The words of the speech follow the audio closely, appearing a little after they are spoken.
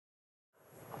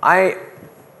I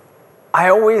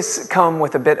always come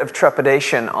with a bit of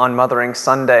trepidation on Mothering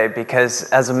Sunday because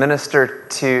as a minister,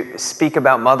 to speak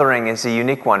about mothering is a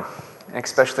unique one,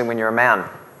 especially when you're a man.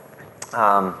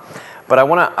 But I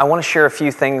want to share a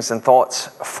few things and thoughts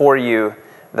for you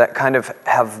that kind of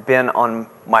have been on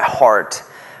my heart.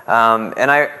 And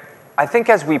I think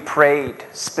as we prayed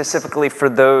specifically for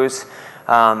those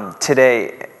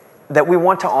today that we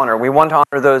want to honor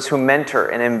those who mentor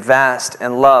and invest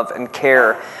and love and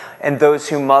care, and those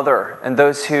who mother and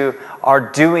those who are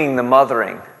doing the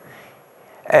mothering.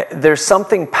 There's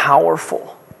something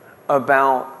powerful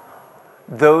about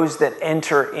those that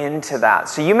enter into that.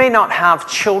 So you may not have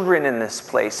children in this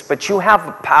place, but you have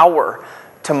the power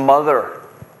to mother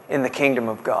in the kingdom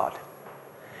of God.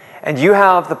 And you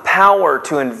have the power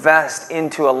to invest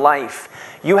into a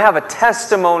life. You have a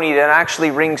testimony that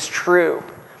actually rings true.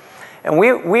 And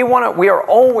we are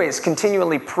always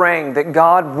continually praying that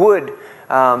God would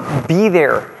be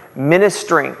there,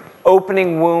 ministering,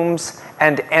 opening wombs,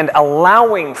 and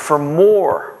allowing for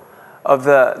more of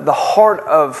the heart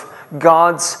of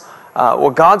God's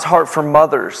heart for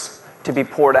mothers to be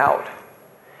poured out.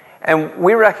 And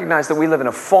we recognize that we live in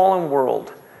a fallen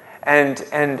world, and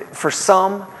for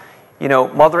some,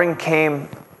 mothering came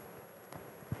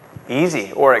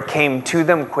easy, or it came to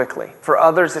them quickly. For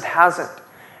others, it hasn't.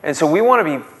 And so we want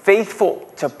to be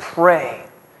faithful to pray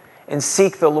and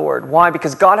seek the Lord. Why?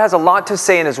 Because God has a lot to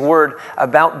say in His Word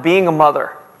about being a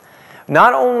mother.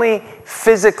 Not only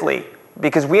physically,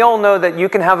 because we all know that you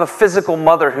can have a physical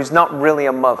mother who's not really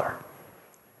a mother,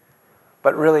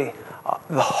 but really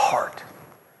the heart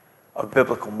of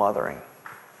biblical mothering.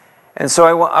 And so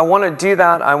I want to do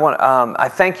that. I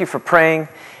thank you for praying.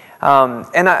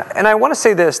 And I want to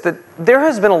say this, that there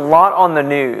has been a lot on the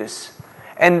news,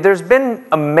 and there's been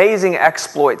amazing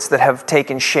exploits that have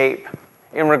taken shape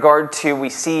in regard to, we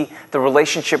see the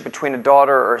relationship between a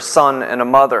daughter or a son and a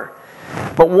mother.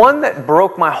 But one that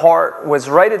broke my heart was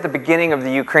right at the beginning of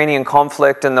the Ukrainian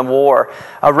conflict and the war.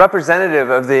 A representative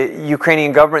of the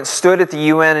Ukrainian government stood at the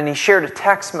UN and he shared a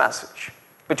text message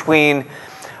between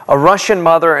a Russian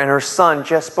mother and her son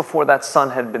just before that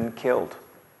son had been killed.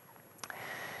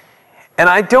 And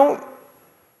I don't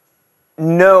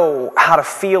know how to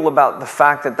feel about the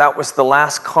fact that that was the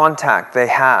last contact they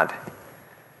had.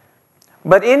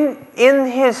 But in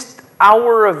his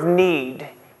hour of need,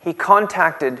 he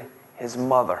contacted his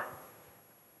mother.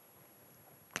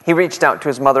 He reached out to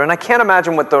his mother, and I can't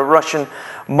imagine what the Russian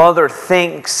mother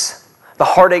thinks, the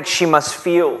heartache she must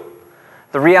feel,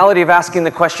 the reality of asking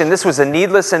the question. This was a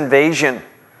needless invasion,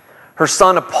 her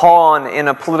son a pawn in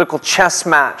a political chess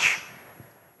match,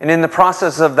 and in the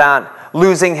process of that,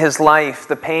 losing his life,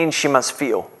 the pain she must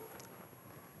feel.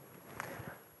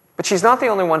 But she's not the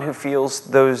only one who feels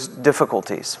those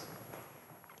difficulties.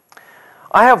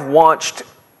 I have watched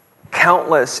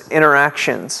countless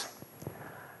interactions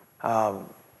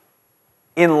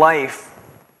in life,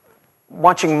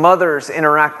 watching mothers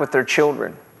interact with their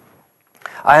children.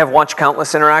 I have watched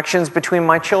countless interactions between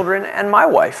my children and my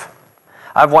wife.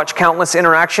 I've watched countless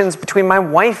interactions between my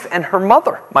wife and her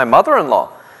mother, my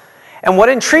mother-in-law. And what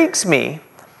intrigues me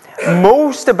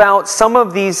most about some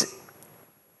of these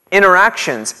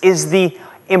interactions is the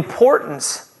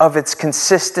importance of its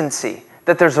consistency,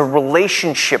 that there's a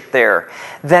relationship there,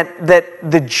 that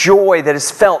the joy that is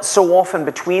felt so often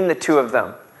between the two of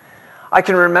them. I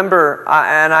can remember,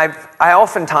 and I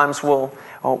oftentimes will,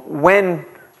 when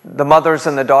the mothers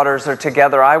and the daughters are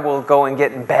together, I will go and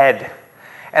get in bed,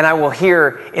 and I will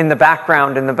hear in the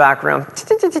background, and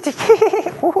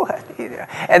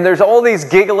there's all these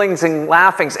gigglings and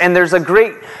laughings, and there's a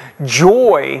great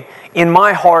joy in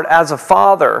my heart as a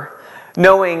father,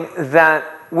 knowing that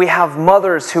we have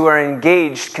mothers who are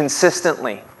engaged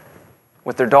consistently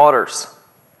with their daughters.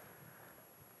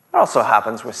 It also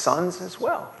happens with sons as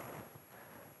well.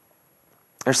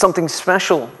 There's something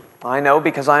special, I know,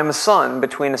 because I am a son,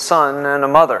 between a son and a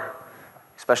mother,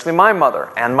 especially my mother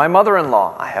and my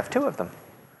mother-in-law. I have two of them.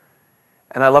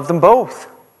 And I love them both.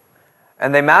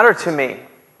 And they matter to me.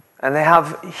 And they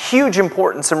have huge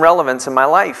importance and relevance in my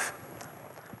life.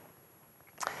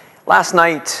 Last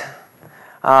night,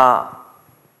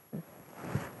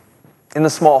 in the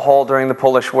small hall during the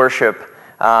Polish worship,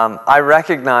 I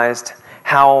recognized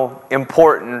how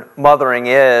important mothering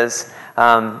is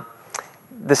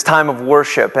this time of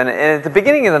worship. And at the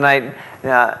beginning of the night,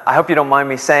 I hope you don't mind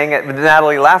me saying it, but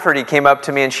Natalie Lafferty came up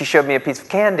to me and she showed me a piece of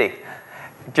candy.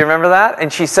 Do you remember that?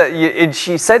 And she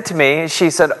said to me,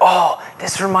 "Oh,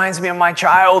 this reminds me of my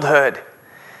childhood."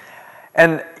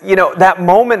 And that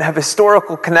moment of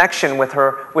historical connection with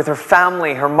her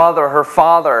family, her mother, her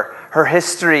father, her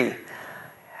history.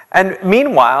 And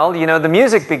meanwhile, the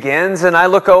music begins, and I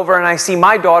look over and I see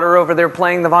my daughter over there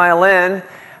playing the violin,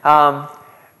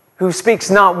 who speaks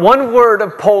not one word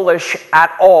of Polish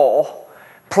at all,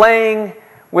 playing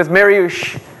with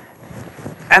Mariusz.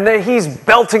 And then he's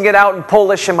belting it out in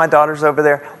Polish, and my daughter's over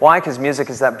there. Why? Because music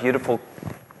is that beautiful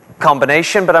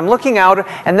combination. But I'm looking out,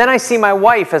 and then I see my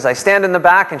wife as I stand in the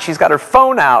back, and she's got her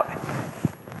phone out.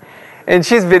 And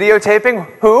she's videotaping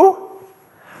who?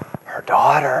 Her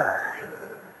daughter.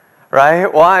 Right?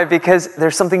 Why? Because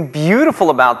there's something beautiful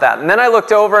about that. And then I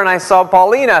looked over and I saw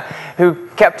Paulina, who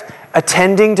kept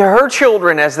attending to her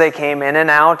children as they came in and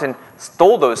out and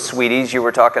stole those sweeties you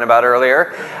were talking about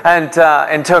earlier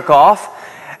and took off.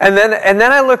 And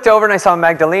then I looked over and I saw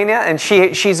Magdalena, and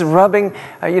she's rubbing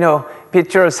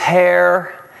Pietro's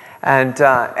hair, and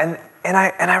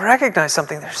I recognized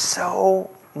something. There's so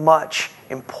much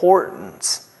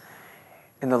importance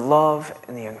in the love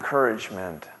and the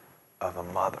encouragement of a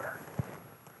mother.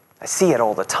 I see it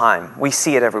all the time. We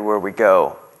see it everywhere we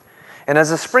go. And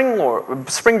as a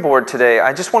springboard today,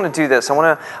 I just want to do this. I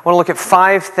want to look at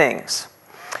 5 things,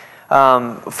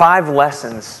 5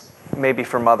 lessons maybe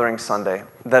for Mothering Sunday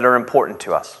that are important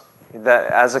to us. That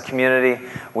as a community,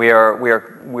 we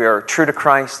are true to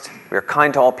Christ, we are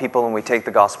kind to all people, and we take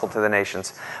the gospel to the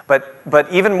nations. But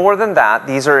even more than that,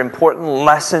 these are important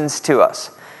lessons to us.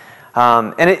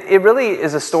 And it really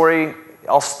is a story.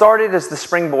 I'll start it as the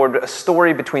springboard, a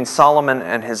story between Solomon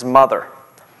and his mother.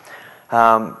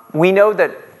 We know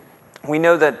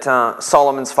that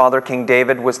Solomon's father, King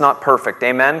David, was not perfect.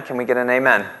 Amen? Can we get an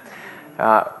amen?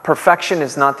 Perfection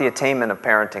is not the attainment of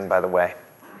parenting, by the way,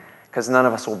 because none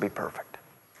of us will be perfect.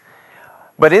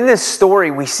 But in this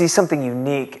story, we see something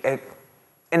unique.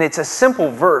 And it's a simple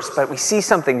verse, but we see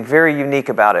something very unique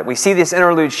about it. We see this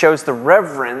interlude shows the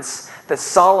reverence that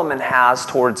Solomon has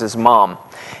towards his mom.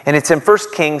 And it's in 1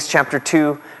 Kings chapter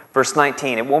 2, verse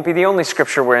 19. It won't be the only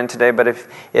scripture we're in today, but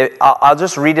I'll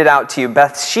just read it out to you.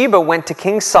 Bathsheba went to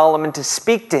King Solomon to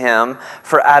speak to him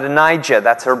for Adonijah,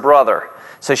 that's her brother.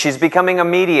 So she's becoming a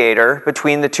mediator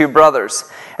between the two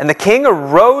brothers. And the king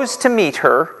arose to meet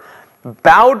her,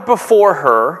 bowed before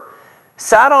her,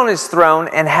 sat on his throne,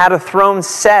 and had a throne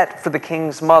set for the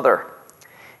king's mother.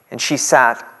 And she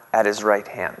sat at his right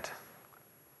hand.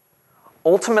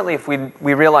 Ultimately, if we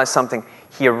realize something,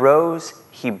 he arose,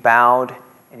 he bowed,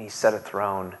 and he set a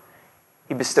throne.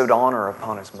 He bestowed honor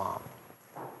upon his mom.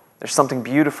 There's something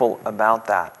beautiful about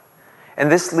that.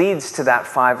 And this leads to that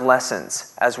 5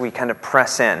 lessons as we kind of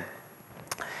press in.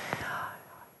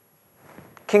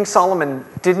 King Solomon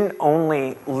didn't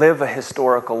only live a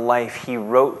historical life, he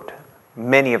wrote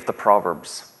many of the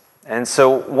Proverbs. And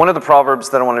so one of the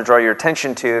Proverbs that I want to draw your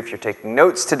attention to, if you're taking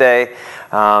notes today,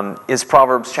 is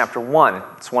Proverbs chapter 1.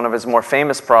 It's one of his more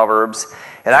famous Proverbs.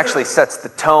 It actually sets the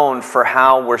tone for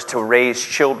how we're to raise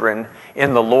children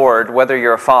in the Lord, whether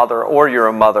you're a father or you're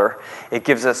a mother. It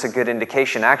gives us a good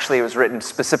indication. Actually, it was written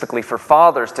specifically for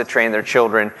fathers to train their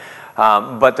children,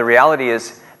 but the reality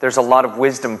is there's a lot of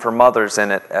wisdom for mothers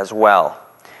in it as well.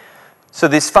 So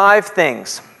these 5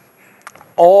 things,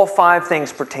 all 5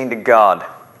 things pertain to God.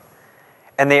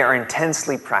 And they are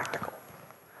intensely practical.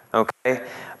 Okay?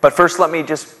 But first, let me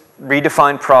just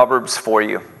redefine Proverbs for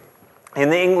you. In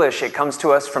the English, it comes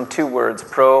to us from 2 words,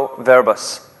 pro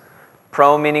verbus.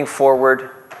 Pro meaning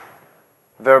forward,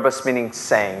 verbus meaning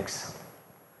sayings.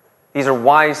 These are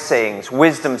wise sayings,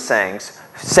 wisdom sayings,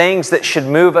 sayings that should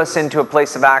move us into a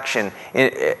place of action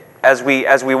as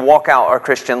we walk out our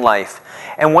Christian life.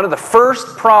 And one of the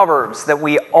first Proverbs that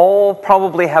we all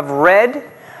probably have read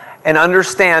and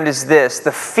understand is this: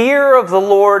 the fear of the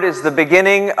Lord is the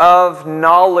beginning of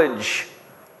knowledge,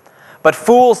 but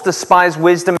fools despise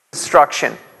wisdom and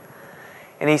instruction.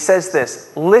 And he says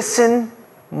this: listen,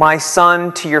 my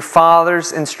son, to your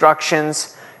father's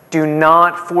instructions. Do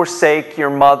not forsake your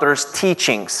mother's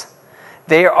teachings.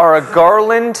 They are a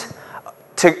garland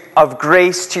of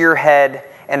grace to your head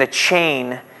and a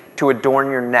chain to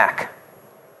adorn your neck.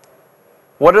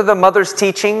 What are the mother's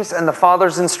teachings and the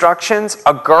father's instructions?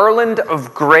 A garland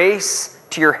of grace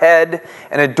to your head,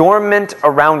 an adornment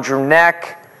around your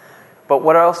neck. But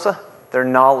what else? Their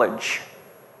knowledge.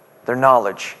 Their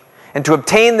knowledge. And to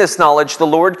obtain this knowledge, the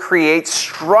Lord creates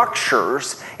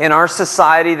structures in our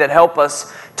society that help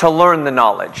us to learn the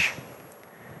knowledge.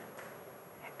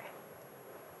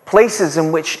 Places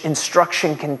in which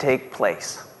instruction can take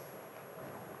place.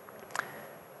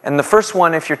 And the first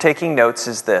one, if you're taking notes,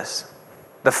 is this: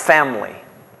 the family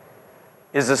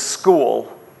is a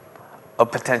school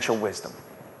of potential wisdom.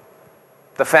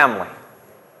 The family.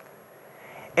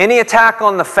 Any attack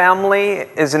on the family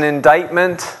is an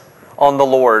indictment on the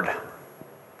Lord.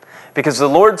 Because the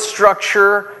Lord's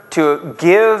structure to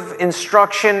give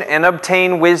instruction and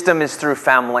obtain wisdom is through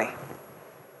family.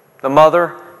 The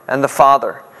mother and the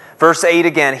father. Verse 8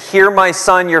 again, "Hear, my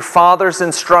son, your father's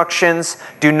instructions.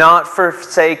 Do not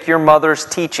forsake your mother's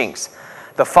teachings."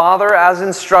 The father as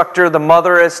instructor, the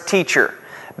mother as teacher.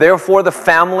 Therefore, the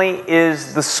family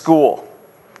is the school.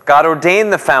 God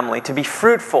ordained the family to be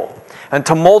fruitful and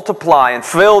to multiply and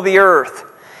fill the earth.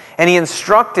 And He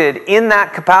instructed in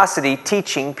that capacity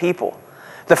teaching people.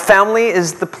 The family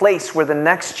is the place where the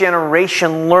next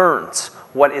generation learns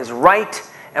what is right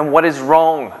and what is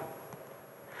wrong.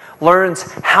 Learns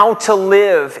how to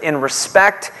live in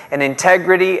respect and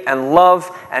integrity and love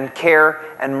and care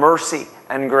and mercy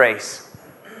and grace.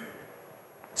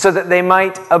 So that they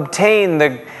might obtain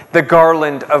the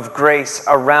garland of grace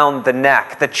around the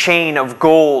neck, the chain of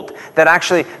gold, that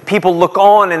actually people look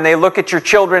on and they look at your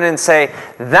children and say,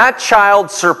 that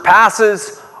child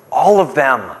surpasses all of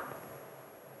them.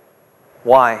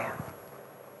 Why?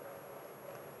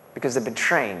 Because they've been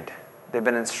trained, they've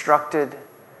been instructed,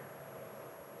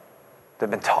 they've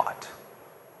been taught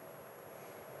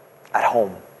at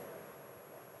home.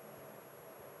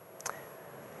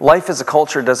 Life as a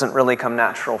culture doesn't really come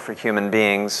natural for human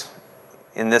beings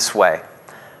in this way.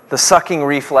 The sucking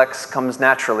reflex comes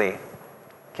naturally.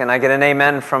 Can I get an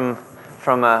amen from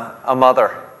a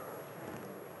mother?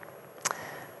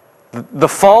 The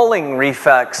falling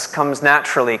reflex comes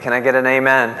naturally. Can I get an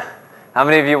amen? How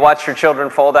many of you watch your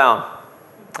children fall down?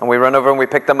 And we run over and we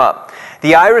pick them up.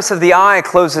 The iris of the eye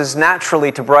closes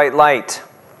naturally to bright light.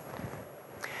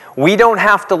 We don't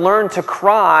have to learn to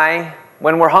cry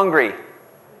when we're hungry.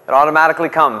 It automatically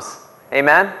comes.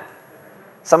 Amen?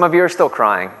 Some of you are still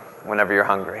crying whenever you're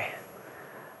hungry.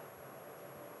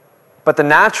 But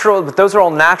those are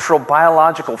all natural,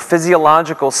 biological,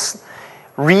 physiological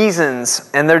reasons,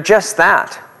 and they're just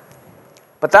that.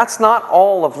 But that's not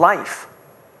all of life.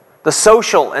 The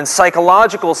social and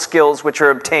psychological skills which are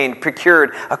obtained,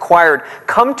 procured, acquired,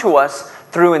 come to us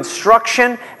through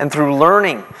instruction and through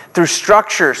learning, through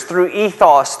structures, through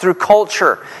ethos, through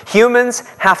culture. Humans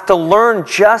have to learn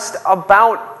just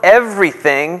about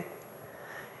everything,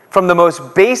 from the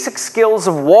most basic skills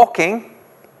of walking.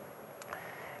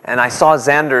 And I saw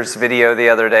Xander's video the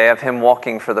other day of him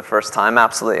walking for the first time,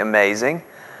 absolutely amazing.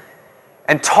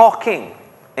 And talking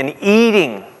and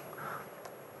eating.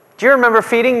 Do you remember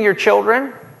feeding your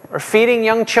children or feeding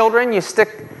young children? You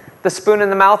stick the spoon in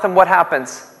the mouth and what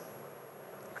happens?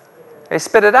 They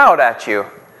spit it out at you.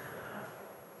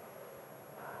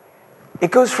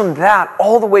 It goes from that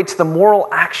all the way to the moral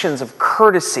actions of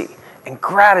courtesy and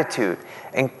gratitude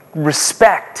and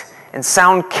respect and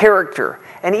sound character.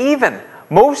 And even,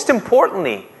 most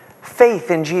importantly,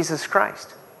 faith in Jesus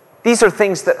Christ. These are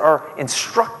things that are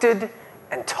instructed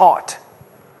and taught.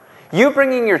 You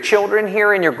bringing your children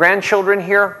here and your grandchildren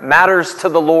here matters to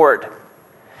the Lord.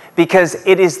 Because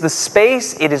it is the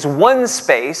space, it is one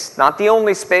space, not the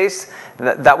only space,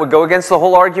 that would go against the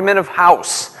whole argument of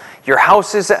house. Your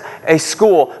house is a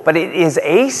school, but it is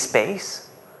a space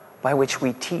by which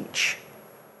we teach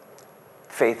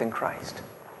faith in Christ.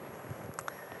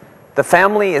 The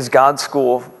family is God's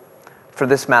school for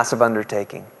this massive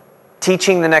undertaking.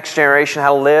 Teaching the next generation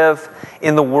how to live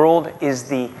in the world is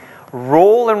the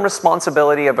role and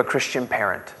responsibility of a Christian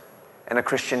parent and a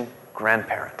Christian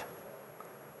grandparent.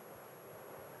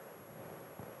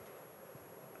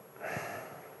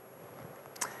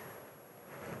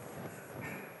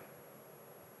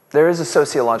 There is a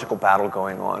sociological battle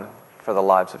going on for the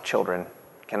lives of children.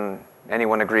 Can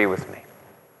anyone agree with me?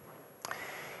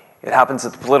 It happens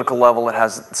at the political level, it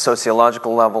has at the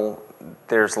sociological level.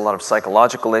 There's a lot of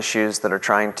psychological issues that are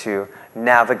trying to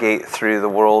navigate through the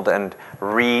world and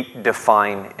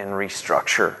redefine and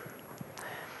restructure.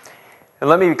 And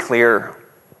let me be clear.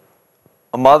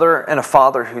 A mother and a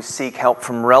father who seek help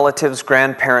from relatives,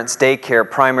 grandparents, daycare,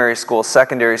 primary schools,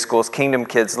 secondary schools, kingdom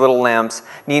kids, little lambs,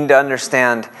 need to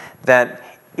understand that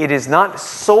it is not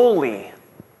solely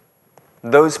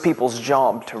those people's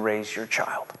job to raise your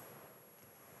child.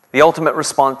 The ultimate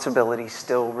responsibility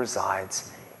still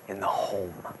resides in the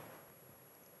home.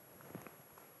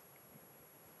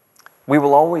 We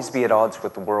will always be at odds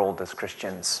with the world as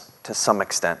Christians to some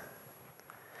extent.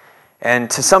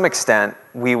 And to some extent,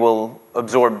 we will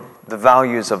absorb the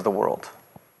values of the world.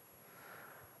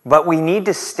 But we need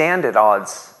to stand at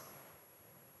odds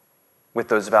with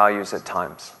those values at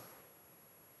times.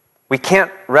 We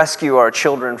can't rescue our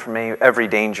children from every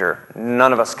danger.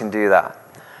 None of us can do that.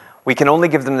 We can only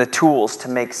give them the tools to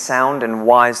make sound and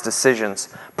wise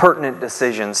decisions, pertinent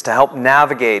decisions, to help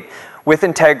navigate with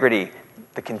integrity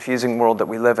the confusing world that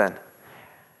we live in.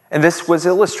 And this was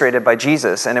illustrated by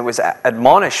Jesus, and it was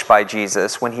admonished by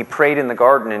Jesus when he prayed in the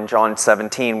garden in John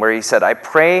 17, where he said, I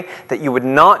pray that you would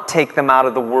not take them out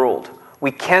of the world.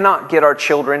 We cannot get our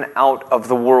children out of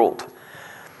the world,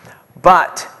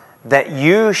 but that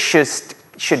you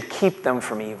should keep them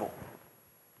from evil.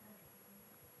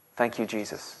 Thank you,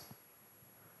 Jesus.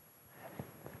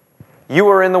 You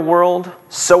are in the world,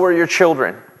 so are your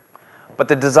children. But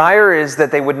the desire is that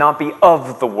they would not be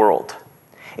of the world.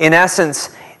 In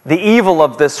essence, the evil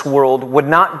of this world would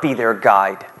not be their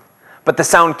guide, but the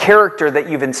sound character that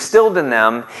you've instilled in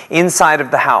them inside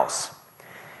of the house.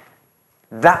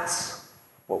 That's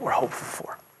what we're hopeful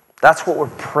for. That's what we're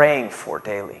praying for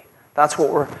daily. That's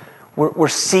what we're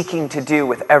seeking to do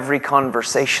with every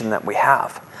conversation that we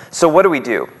have. So what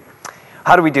do?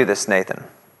 How do we do this, Nathan?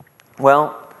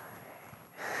 Well,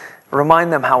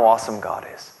 remind them how awesome God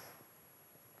is.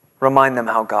 Remind them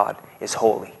how God is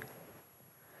holy.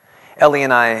 Ellie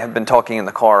and I have been talking in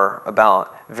the car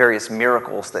about various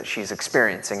miracles that she's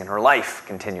experiencing in her life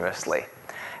continuously.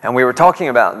 And we were talking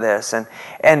about this, and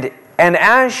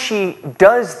as she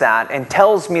does that and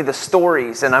tells me the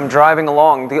stories and I'm driving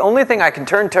along, the only thing I can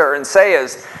turn to her and say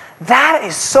is, that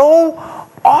is so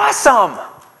awesome.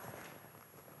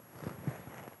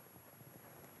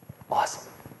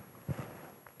 Awesome.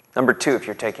 Number 2, if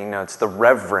you're taking notes, the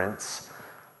reverence,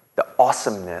 the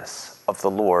awesomeness of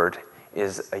the Lord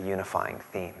is a unifying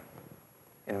theme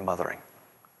in mothering.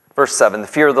 Verse 7, the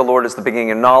fear of the Lord is the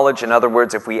beginning of knowledge. In other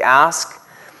words, if we ask,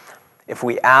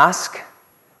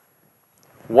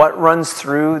 what runs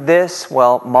through this?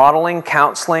 Well, modeling,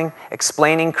 counseling,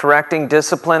 explaining, correcting,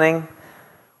 disciplining.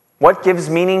 What gives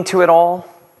meaning to it all?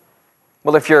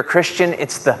 Well, if you're a Christian,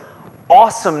 it's the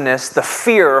awesomeness, the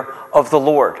fear of the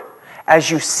Lord as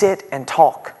you sit and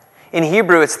talk. In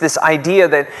Hebrew, it's this idea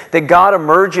that God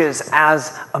emerges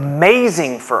as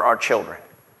amazing for our children.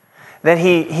 That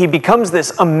he becomes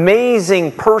this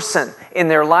amazing person in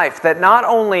their life that not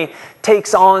only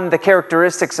takes on the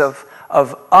characteristics of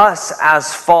us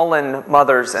as fallen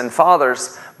mothers and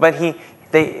fathers, but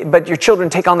your children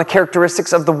take on the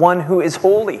characteristics of the one who is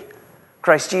holy,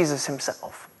 Christ Jesus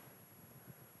himself.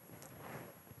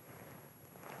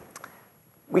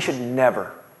 We should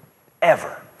never,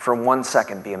 ever, for 1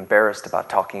 second, be embarrassed about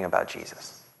talking about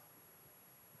Jesus.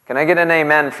 Can I get an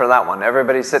amen for that one?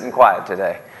 Everybody's sitting quiet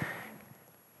today.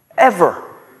 Ever.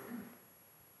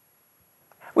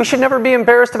 We should never be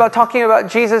embarrassed about talking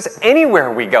about Jesus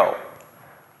anywhere we go.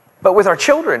 But with our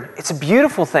children, it's a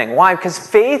beautiful thing. Why? Because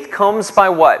faith comes by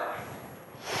what?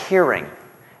 Hearing.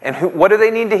 And what do they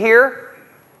need to hear?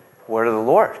 The word of the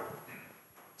Lord.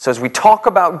 So as we talk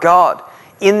about God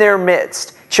in their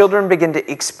midst, children begin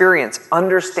to experience,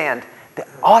 understand the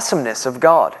awesomeness of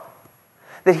God.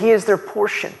 That he is their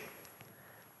portion.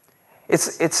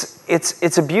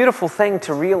 It's a beautiful thing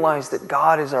to realize that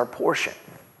God is our portion.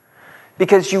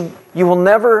 Because you will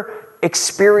never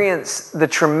experience the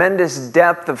tremendous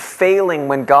depth of failing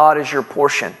when God is your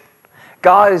portion.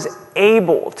 God is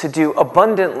able to do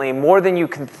abundantly more than you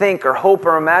can think or hope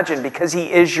or imagine because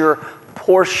he is your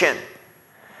portion.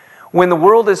 When the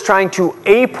world is trying to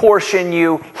apportion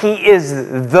you, he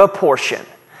is the portion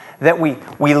that we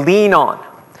lean on.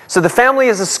 So the family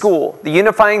is a school. The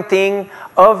unifying thing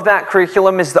of that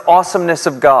curriculum is the awesomeness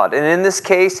of God. And in this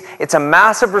case, it's a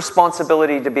massive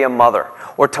responsibility to be a mother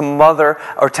or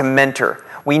to mentor.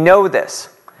 We know this.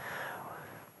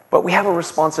 But we have a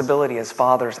responsibility as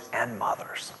fathers and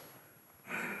mothers.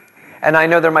 And I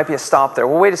know there might be a stop there.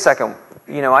 Well, wait a second.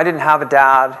 I didn't have a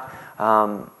dad.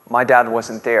 My dad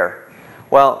wasn't there.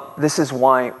 Well, this is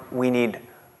why we need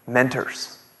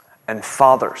mentors and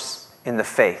fathers in the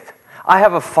faith. I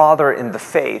have a father in the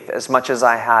faith as much as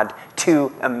I had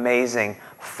 2 amazing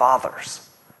fathers.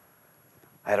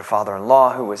 I had a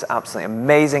father-in-law who was absolutely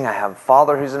amazing. I have a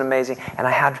father who's amazing. And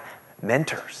I had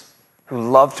mentors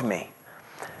who loved me.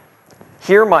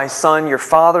 Hear, my son, your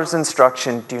father's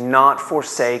instruction. Do not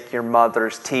forsake your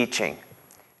mother's teaching.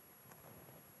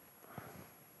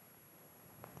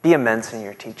 Be immense in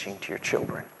your teaching to your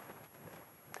children.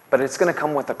 But it's going to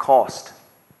come with a cost.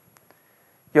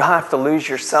 You'll have to lose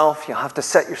yourself. You'll have to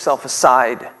set yourself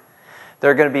aside. There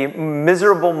are going to be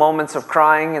miserable moments of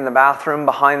crying in the bathroom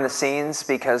behind the scenes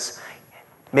because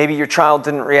maybe your child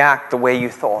didn't react the way you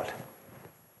thought.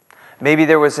 Maybe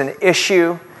there was an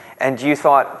issue and you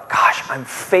thought, gosh, I'm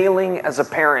failing as a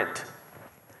parent.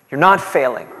 You're not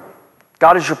failing.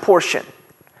 God is your portion.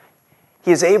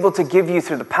 He is able to give you,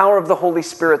 through the power of the Holy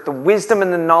Spirit, the wisdom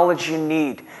and the knowledge you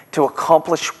need to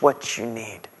accomplish what you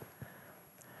need.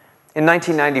 In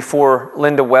 1994,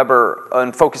 Linda Weber,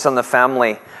 on Focus on the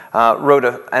Family, wrote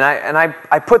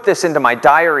I put this into my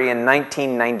diary in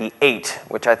 1998,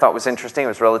 which I thought was interesting. It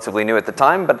was relatively new at the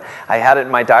time, but I had it in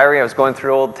my diary. I was going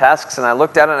through old tasks, and I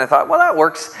looked at it, and I thought, well, that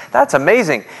works. That's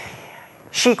amazing.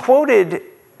 She quoted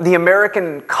the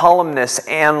American columnist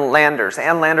Ann Landers.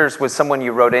 Ann Landers was someone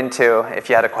you wrote into if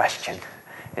you had a question,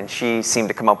 and she seemed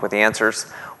to come up with the answers,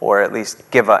 or at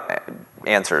least give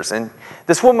answers. And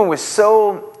this woman was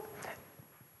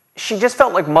she just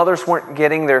felt like mothers weren't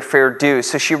getting their fair due.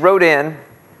 So she wrote in,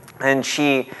 and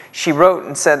she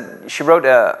wrote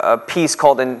a piece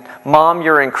called "Mom,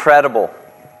 You're Incredible."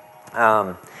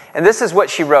 And this is what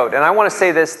she wrote. And I want to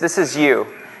say this is you.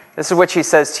 This is what she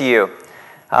says to you.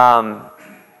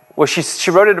 Well,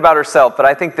 she wrote it about herself, but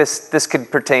I think this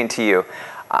could pertain to you.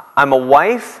 I'm a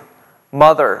wife,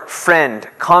 mother, friend,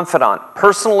 confidant,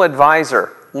 personal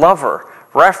advisor, lover,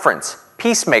 reference,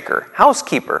 peacemaker,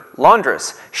 housekeeper,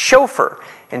 laundress, chauffeur,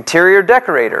 interior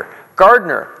decorator,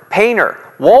 gardener, painter,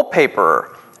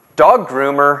 wallpaperer, dog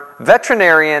groomer,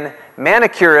 veterinarian,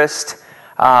 manicurist,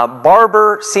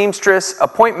 barber, seamstress,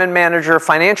 appointment manager,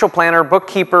 financial planner,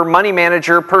 bookkeeper, money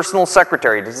manager, personal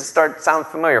secretary. Does this sound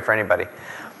familiar for anybody?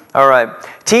 All right.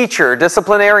 Teacher,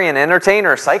 disciplinarian,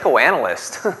 entertainer,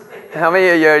 psychoanalyst. How many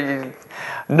of you?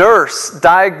 Nurse,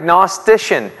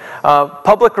 diagnostician,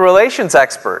 public relations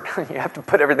expert. You have to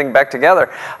put everything back together.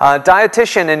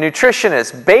 Dietitian and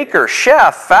nutritionist, baker,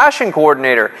 chef, fashion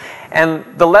coordinator, and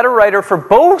the letter writer for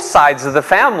both sides of the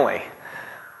family.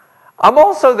 I'm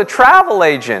also the travel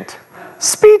agent,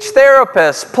 speech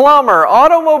therapist, plumber,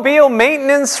 automobile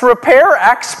maintenance repair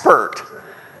expert.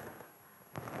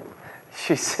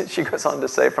 She goes on to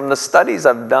say, from the studies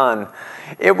I've done,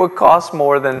 it would cost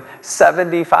more than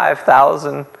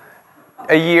 $75,000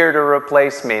 a year to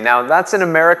replace me. Now, that's in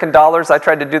American dollars. I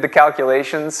tried to do the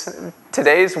calculations.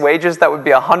 Today's wages, that would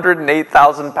be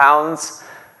 108,000 pounds,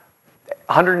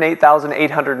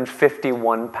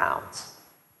 108,851 pounds.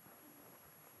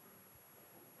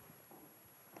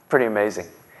 Pretty amazing.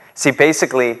 See,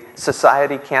 basically,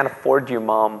 society can't afford you,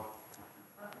 Mom.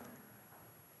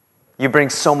 You bring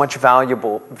so much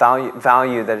value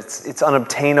that it's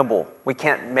unobtainable. We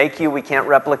can't make you, we can't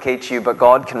replicate you, but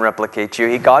God can replicate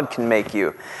you. God can make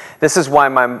you. This is why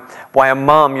a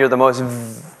mom, you're the most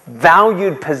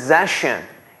valued possession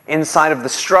inside of the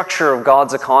structure of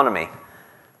God's economy.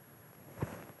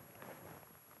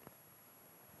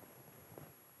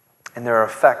 And there are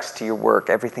effects to your work.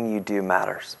 Everything you do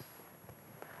matters.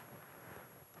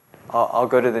 I'll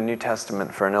go to the New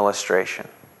Testament for an illustration.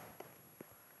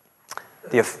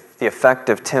 The effect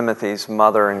of Timothy's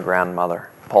mother and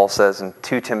grandmother. Paul says in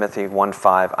 2 Timothy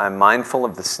 1:5, I'm mindful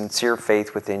of the sincere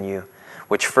faith within you,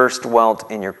 which first dwelt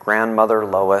in your grandmother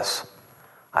Lois.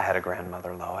 I had a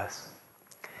grandmother Lois.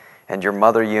 And your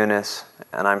mother Eunice,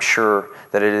 and I'm sure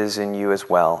that it is in you as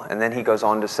well. And then he goes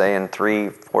on to say in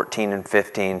 3:14 and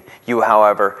 15, you,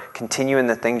 however, continue in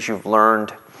the things you've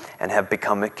learned and have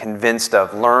become convinced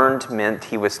of. Learned meant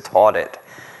he was taught it.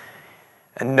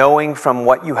 And knowing from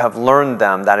what you have learned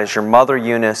them, that is your mother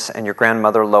Eunice and your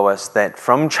grandmother Lois, that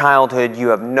from childhood you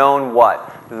have known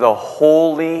what? The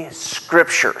Holy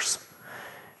Scriptures.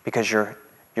 Because your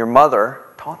mother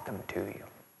taught them to you.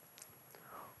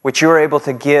 Which you're able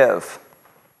to give.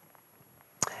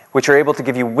 Which are able to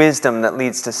give you wisdom that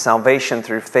leads to salvation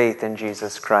through faith in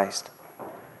Jesus Christ.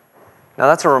 Now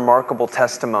that's a remarkable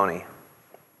testimony.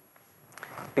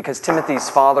 Because Timothy's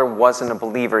father wasn't a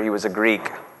believer, he was a Greek.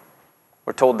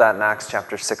 We're told that in Acts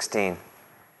chapter 16.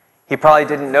 He probably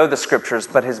didn't know the Scriptures,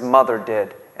 but his mother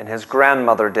did, and his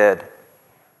grandmother did.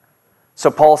 So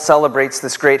Paul celebrates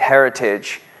this great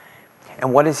heritage.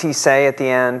 And what does he say at the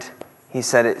end? He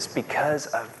said, it's because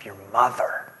of your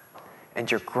mother and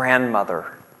your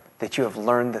grandmother that you have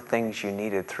learned the things you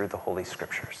needed through the Holy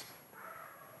Scriptures.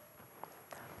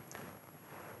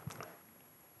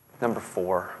 Number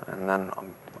 4, and then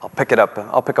I'll pick up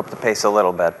the pace a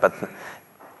little bit, but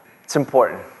it's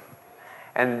important.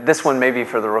 And this one may be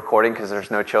for the recording because there's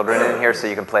no children in here, so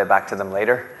you can play it back to them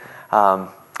later.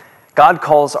 God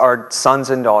calls our sons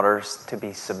and daughters to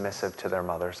be submissive to their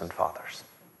mothers and fathers.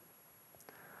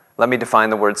 Let me define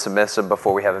the word submissive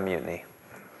before we have a mutiny.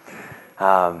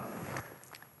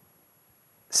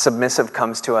 Submissive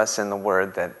comes to us in the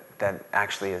word that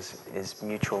actually is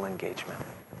mutual engagement,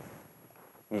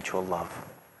 mutual love.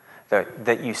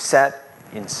 That you set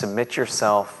and submit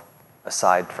yourself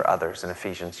aside for others in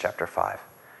Ephesians chapter 5.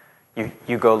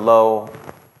 You go low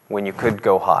when you could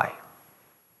go high.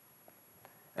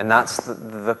 And that's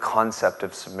the concept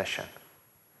of submission.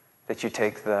 That you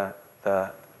take the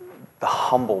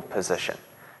humble position.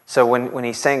 So when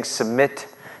he's saying submit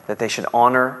that they should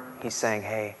honor. He's saying,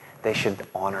 hey, they should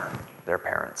honor their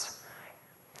parents.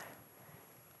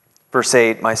 Verse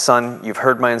 8, my son, you've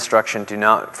heard my instruction. Do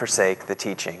not forsake the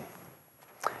teaching.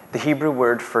 The Hebrew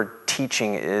word for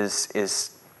teaching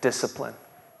is discipline,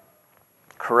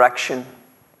 correction,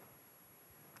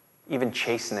 even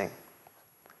chastening.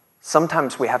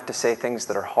 Sometimes we have to say things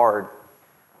that are hard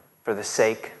for the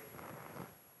sake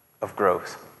of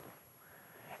growth.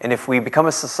 And if we become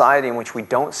a society in which we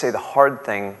don't say the hard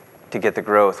thing to get the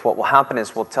growth, what will happen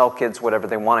is we'll tell kids whatever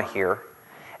they want to hear,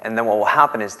 and then what will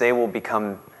happen is they will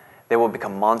become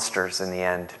monsters in the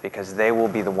end, because they will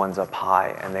be the ones up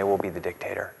high and they will be the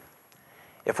dictator.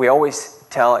 If we always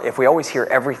hear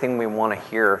everything we want to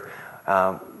hear,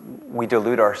 we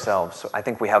delude ourselves. So I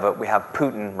think we have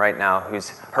Putin right now, who's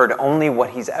heard only what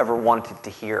he's ever wanted to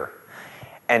hear,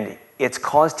 and it's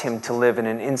caused him to live in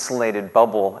an insulated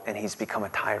bubble, and he's become a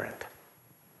tyrant.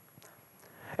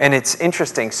 And it's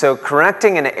interesting. So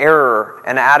correcting an error,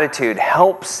 an attitude,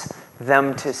 helps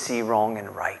them to see wrong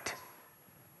and right.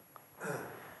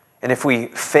 And if we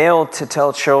fail to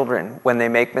tell children when they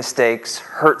make mistakes,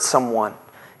 hurt someone,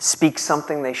 speak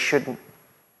something they shouldn't,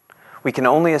 we can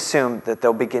only assume that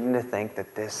they'll begin to think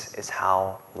that this is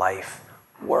how life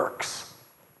works.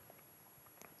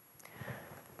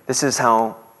 This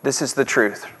is the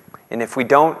truth. And if we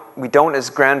don't as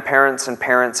grandparents and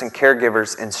parents and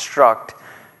caregivers instruct,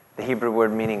 the Hebrew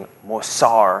word meaning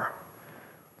mosar,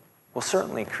 will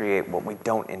certainly create what we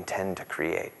don't intend to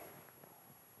create.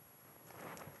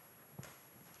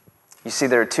 You see,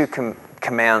 there are two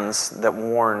commands that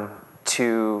warn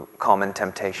two common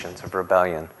temptations of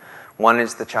rebellion. One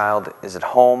is the child is at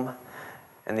home,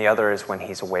 and the other is when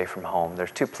he's away from home.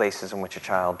 There's two places in which a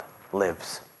child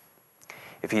lives.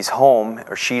 If he's home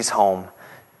or she's home,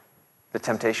 the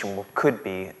temptation could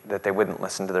be that they wouldn't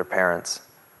listen to their parents.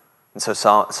 And so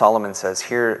Solomon says,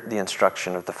 hear the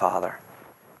instruction of the father.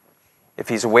 If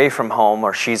he's away from home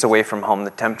or she's away from home,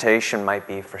 the temptation might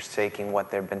be forsaking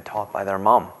what they've been taught by their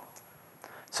mom.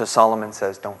 So Solomon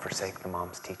says, don't forsake the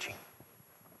mom's teaching.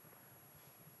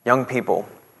 Young people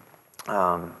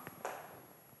are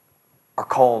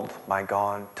called by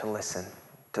God to listen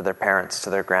to their parents, to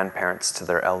their grandparents, to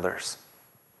their elders.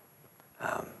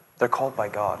 They're called by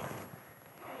God.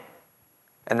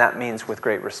 And that means with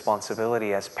great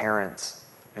responsibility as parents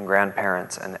and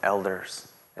grandparents and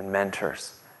elders and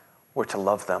mentors, we're to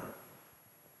love them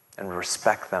and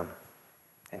respect them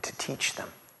and to teach them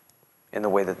in the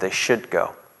way that they should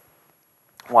go.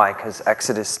 Why? Because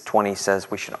Exodus 20 says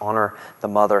we should honor the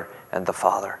mother and the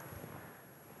father.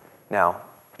 Now,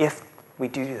 if we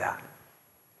do that,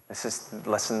 this is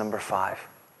lesson number 5,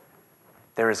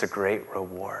 there is a great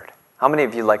reward. How many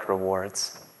of you like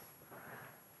rewards?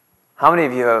 How many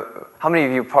of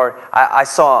you I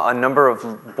saw a number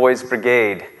of Boys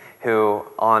Brigade who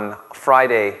on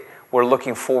Friday were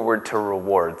looking forward to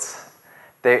rewards.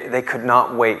 They could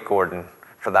not wait, Gordon,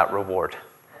 for that reward.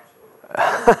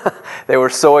 They were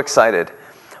so excited.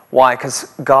 Why?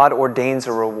 Because God ordains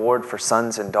a reward for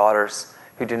sons and daughters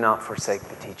who do not forsake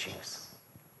the teachings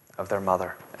of their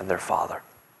mother and their father.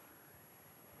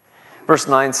 Verse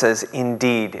 9 says,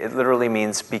 indeed. It literally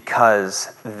means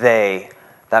because they.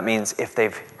 That means if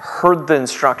they've heard the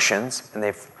instructions and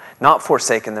they've not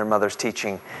forsaken their mother's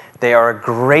teaching, they are a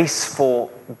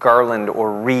graceful garland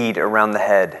or reed around the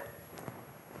head.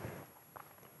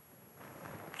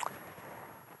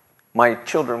 My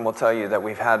children will tell you that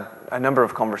we've had a number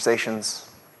of conversations,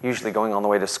 usually going on the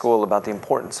way to school, about the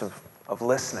importance of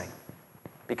listening,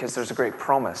 because there's a great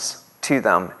promise to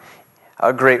them,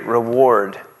 a great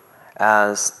reward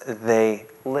as they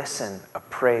listen,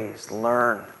 appraise,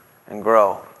 learn, and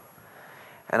grow.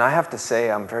 And I have to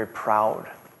say, I'm very proud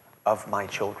of my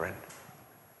children.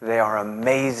 They are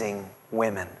amazing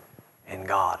women in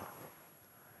God.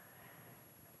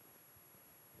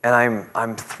 And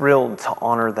I'm thrilled to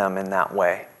honor them in that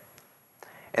way.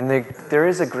 And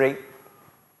there's a great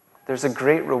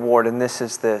reward, and this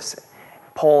is this.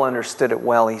 Paul understood it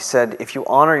well. He said, if you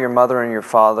honor your mother and your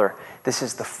father, this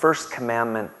is the first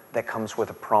commandment that comes with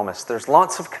a promise. There's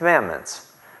lots of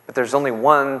commandments, but there's only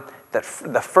one, the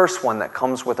first one that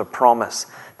comes with a promise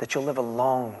that you'll live a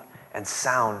long and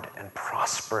sound and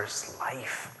prosperous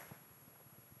life.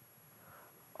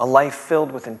 A life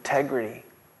filled with integrity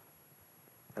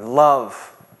and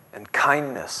love and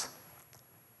kindness.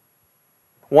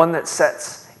 One that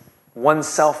sets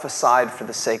oneself aside for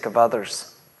the sake of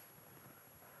others.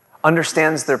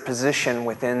 Understands their position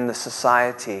within the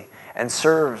society and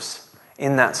serves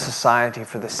in that society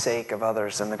for the sake of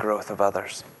others and the growth of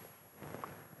others.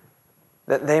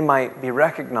 That they might be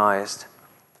recognized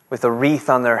with a wreath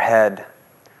on their head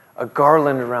a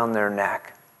garland around their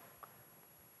neck,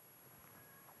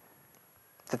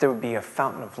 that there would be a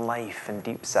fountain of life and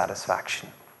deep satisfaction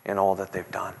in all that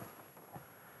they've done.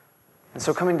 And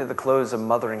so coming to the close of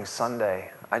Mothering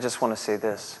Sunday, I just want to say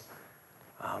this.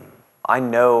 I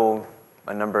know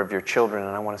a number of your children,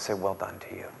 and I want to say well done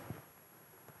to you.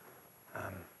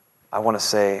 I want to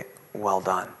say well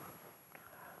done.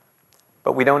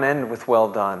 But we don't end with well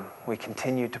done. We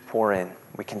continue to pour in.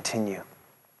 We continue.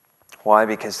 Why?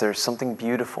 Because there's something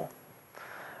beautiful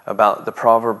about the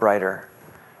proverb writer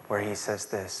where he says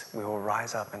this: we will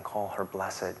rise up and call her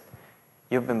blessed.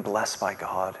 You've been blessed by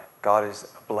God. God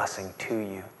is a blessing to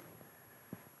you.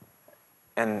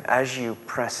 And as you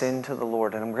press into the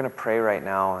Lord, and I'm going to pray right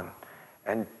now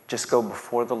and just go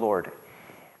before the Lord.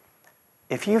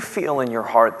 If you feel in your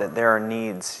heart that there are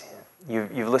needs,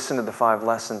 you've listened to the 5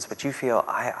 lessons, but you feel,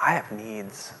 I have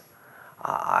needs.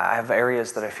 I have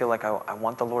areas that I feel like I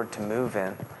want the Lord to move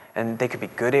in. And they could be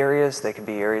good areas. They could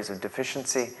be areas of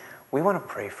deficiency. We want to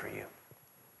pray for you.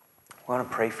 We want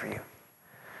to pray for you.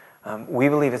 We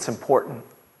believe it's important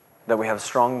that we have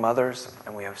strong mothers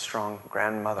and we have strong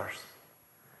grandmothers.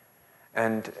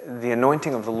 And the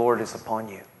anointing of the Lord is upon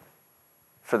you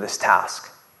for this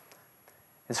task.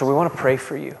 And so we want to pray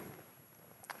for you.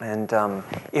 And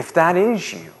if that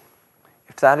is you,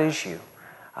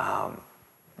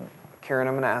 Karen,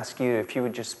 I'm going to ask you if you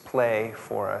would just play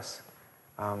for us.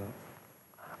 I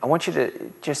want you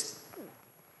to just,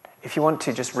 if you want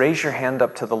to, just raise your hand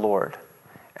up to the Lord.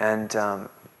 And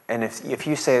if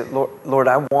you say, Lord,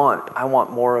 I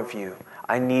want more of you.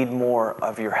 I need more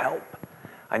of your help.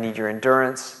 I need your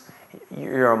endurance.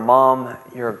 You're a mom.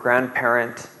 You're a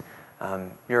grandparent.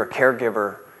 You're a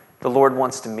caregiver. The Lord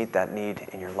wants to meet that need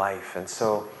in your life. And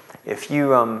so if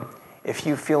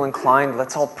you feel inclined,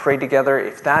 let's all pray together.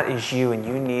 If that is you and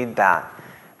you need that,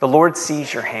 the Lord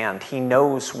sees your hand. He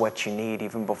knows what you need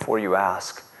even before you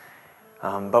ask.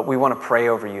 But we want to pray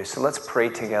over you. So let's pray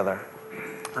together.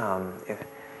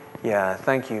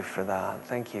 Thank you for that.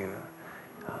 Thank you.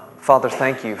 Father,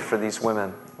 thank you for these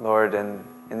women, Lord, and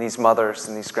these mothers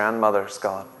and these grandmothers,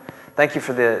 God. Thank you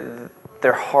for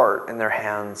their heart and their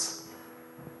hands.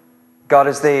 God,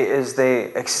 as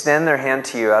they extend their hand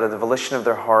to you out of the volition of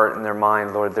their heart and their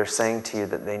mind, Lord, they're saying to you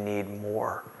that they need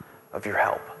more of your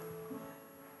help.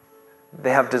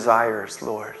 They have desires,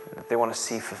 Lord, that they want to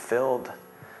see fulfilled.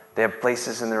 They have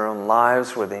places in their own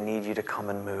lives where they need you to come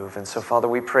and move. And so, Father,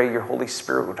 we pray your Holy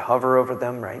Spirit would hover over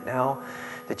them right now,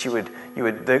 that you would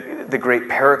the great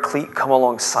Paraclete come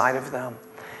alongside of them,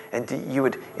 and you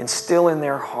would instill in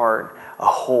their heart a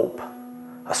hope,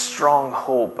 a strong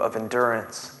hope of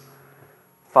endurance.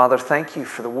 Father, thank you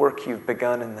for the work you've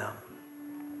begun in them.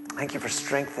 Thank you for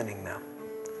strengthening them.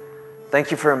 Thank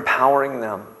you for empowering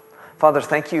them. Father,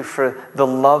 thank you for the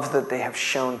love that they have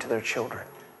shown to their children.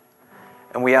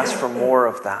 And we ask for more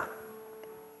of that.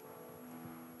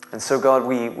 And so, God,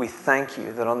 we thank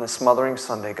you that on this Mothering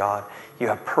Sunday, God, you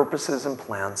have purposes and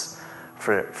plans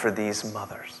for these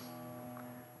mothers.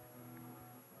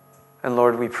 And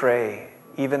Lord, we pray,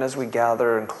 even as we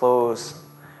gather and close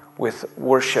with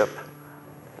worship,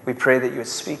 we pray that you would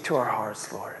speak to our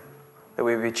hearts, Lord, that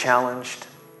we would be challenged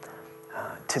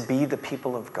to be the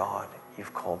people of God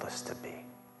you've called us to be. In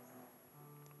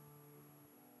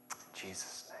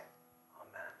Jesus' name.